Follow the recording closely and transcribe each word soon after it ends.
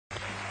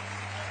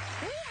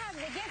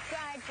the gift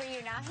guide for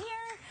you. Now here,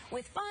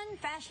 with fun,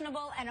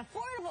 fashionable, and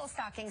affordable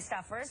stocking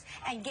stuffers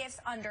and gifts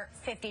under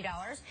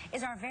 $50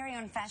 is our very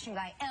own fashion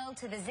guy, L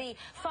to the Z,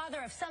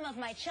 father of some of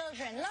my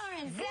children,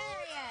 Lauren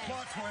Zabian.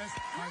 Plot twist.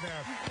 Hi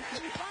there.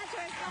 Plot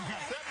twist.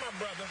 That's my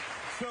brother.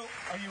 So,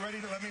 are you ready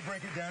to let me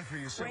break it down for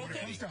you? So, when it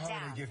comes to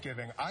holiday gift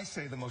giving, I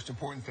say the most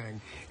important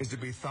thing is to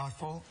be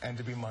thoughtful and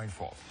to be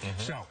mindful.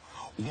 So,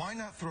 why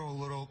not throw a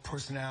little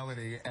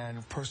personality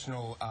and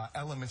personal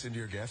elements into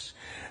your gifts?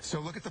 So,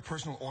 look at the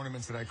personal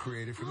ornaments that I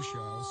created for the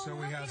show. So,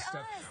 we have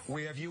stuff.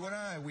 We have you and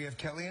I. We have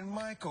Kelly and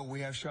Michael.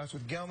 We have shots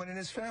with Gelman and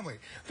his family.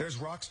 There's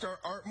rock star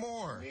Art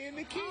Moore. Me and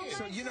the kids.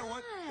 So, you know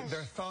what?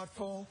 They're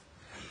thoughtful.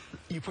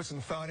 You put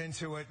some thought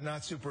into it,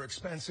 not super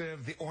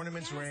expensive. The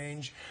ornaments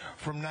range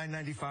from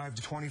 $9.95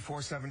 to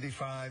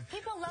 $24.75.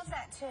 People love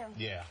that too.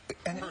 Yeah,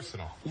 and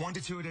personal. 1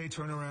 to 2 a day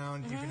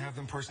turnaround. You can have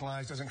them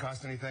personalized, doesn't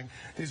cost anything.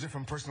 These are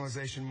from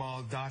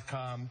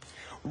personalizationmall.com.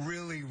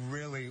 Really,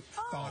 really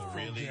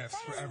thoughtful gifts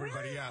for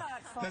everybody. Really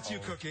thoughtful. That's you,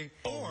 Cookie.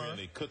 Or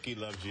really, Cookie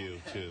loves you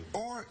too.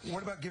 Or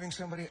what about giving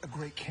somebody a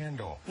great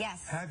candle?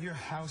 Yes. Have your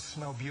house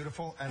smell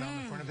beautiful, and on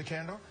the front of the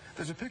candle,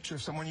 there's a picture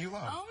of someone you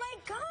love. Oh my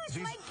gosh,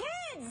 my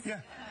kids!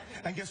 Yeah.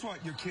 And guess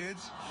what? Your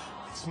kids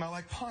smell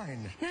like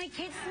pine. My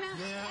kids smell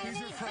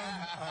These are from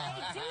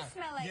they do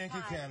smell like Yankee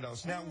pine.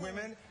 Candles. Now,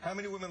 women, how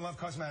many women love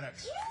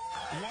cosmetics?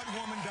 What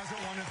woman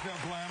doesn't want to feel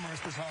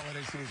glamorous this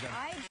holiday season?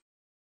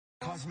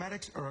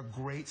 Cosmetics are a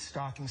great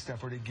stocking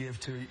stuffer to give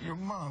to your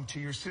mom,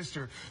 to your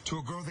sister, to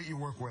a girl that you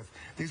work with.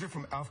 These are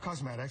from Elf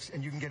Cosmetics,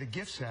 and you can get a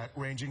gift set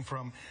ranging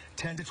from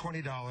 $10 to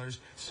 $20,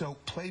 so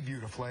play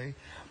beautifully.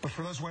 But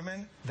for those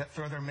women that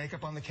throw their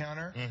makeup on the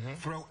counter,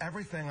 throw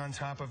everything on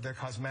top of their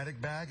cosmetic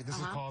bag. This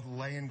is called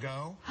Lay and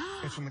Go.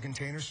 It's from the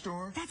Container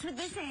Store. That's what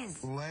this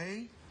is.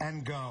 Lay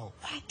and Go.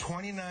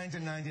 $29 to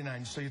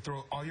 $99. So you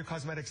throw all your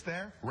cosmetics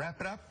there,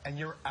 wrap it up, and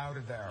you're out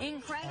of there.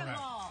 Incredible.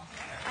 Right.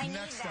 I need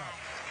Next that. up.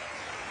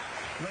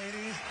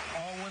 Ladies,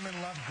 all women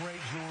love great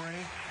jewelry.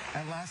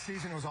 And last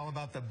season, it was all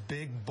about the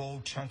big,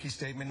 bold, chunky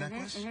statement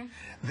necklace.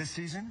 This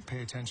season,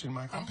 pay attention,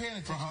 Michael. I'm paying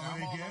attention.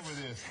 I'm all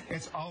over this.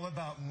 It's all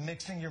about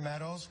mixing your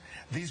metals.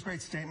 These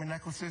great statement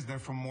necklaces, they're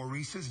from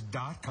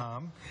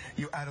Maurice's.com.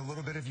 You add a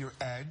little bit of your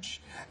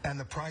edge, and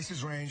the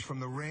prices range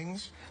from the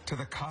rings to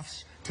the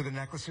cuffs to the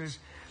necklaces,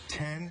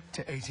 $10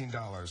 to $18.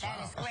 That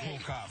is A great. full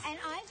cuff. And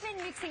I've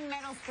been mixing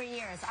metals for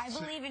years. I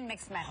believe in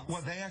mixed metals.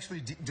 Well, they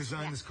actually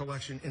designed this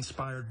collection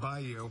inspired by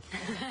you.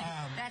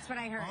 That's what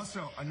I heard.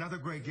 Also, another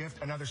great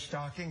gift, another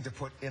stocking to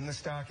put in the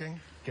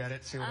stocking. Get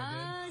it? See what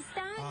I did?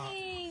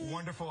 Stocking.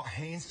 Wonderful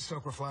Hanes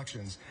Silk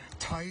Reflections.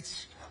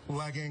 Tights,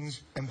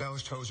 leggings,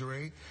 embellished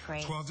hosiery.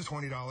 Great. $12 to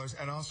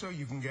 $20. And also,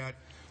 you can get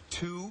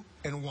 2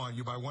 in 1.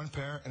 You buy 1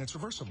 pair, and it's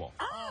reversible.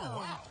 Oh,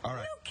 wow. All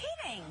right. No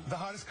kidding. The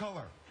hottest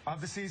color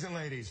of the season,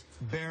 ladies.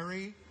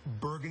 Berry,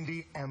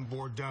 burgundy, and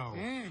Bordeaux.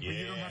 But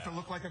you don't have to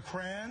look like a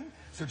crayon,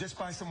 so just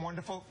buy some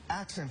wonderful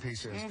accent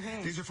pieces.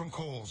 These are from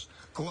Kohl's.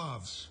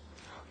 Gloves,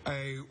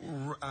 a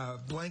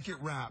blanket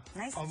wrap,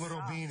 Nice a little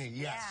soft. beanie.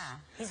 Yes. Yeah,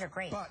 these are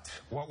great. But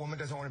what woman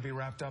doesn't want to be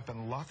wrapped up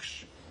in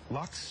Lux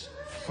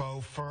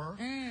faux fur?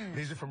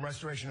 These are from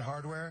Restoration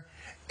Hardware.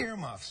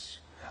 Earmuffs,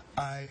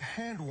 a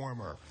hand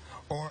warmer,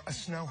 or a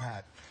snow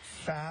hat.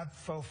 Fab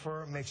faux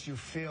fur makes you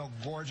feel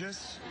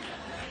gorgeous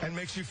and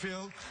makes you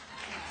feel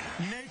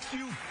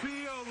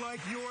like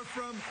you're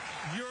from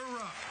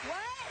Europe.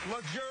 What?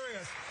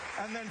 Luxurious.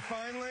 And then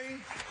finally,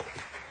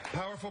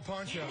 powerful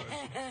ponchos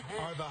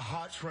are the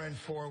hot trend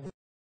for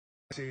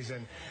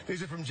season.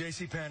 These are from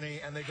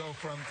JCPenney, and they go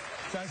from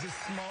sizes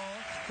small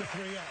to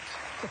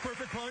 3X. The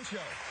perfect poncho.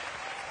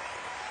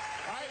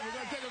 All right, we're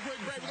going to take a quick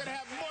break. We're going to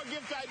have more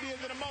gift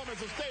ideas in a moment,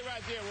 so stay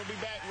right there. We'll be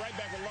right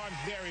back with Lauren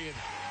Zabian.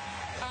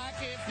 I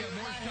can feel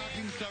more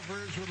stocking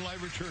stuffers when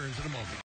live returns in a moment.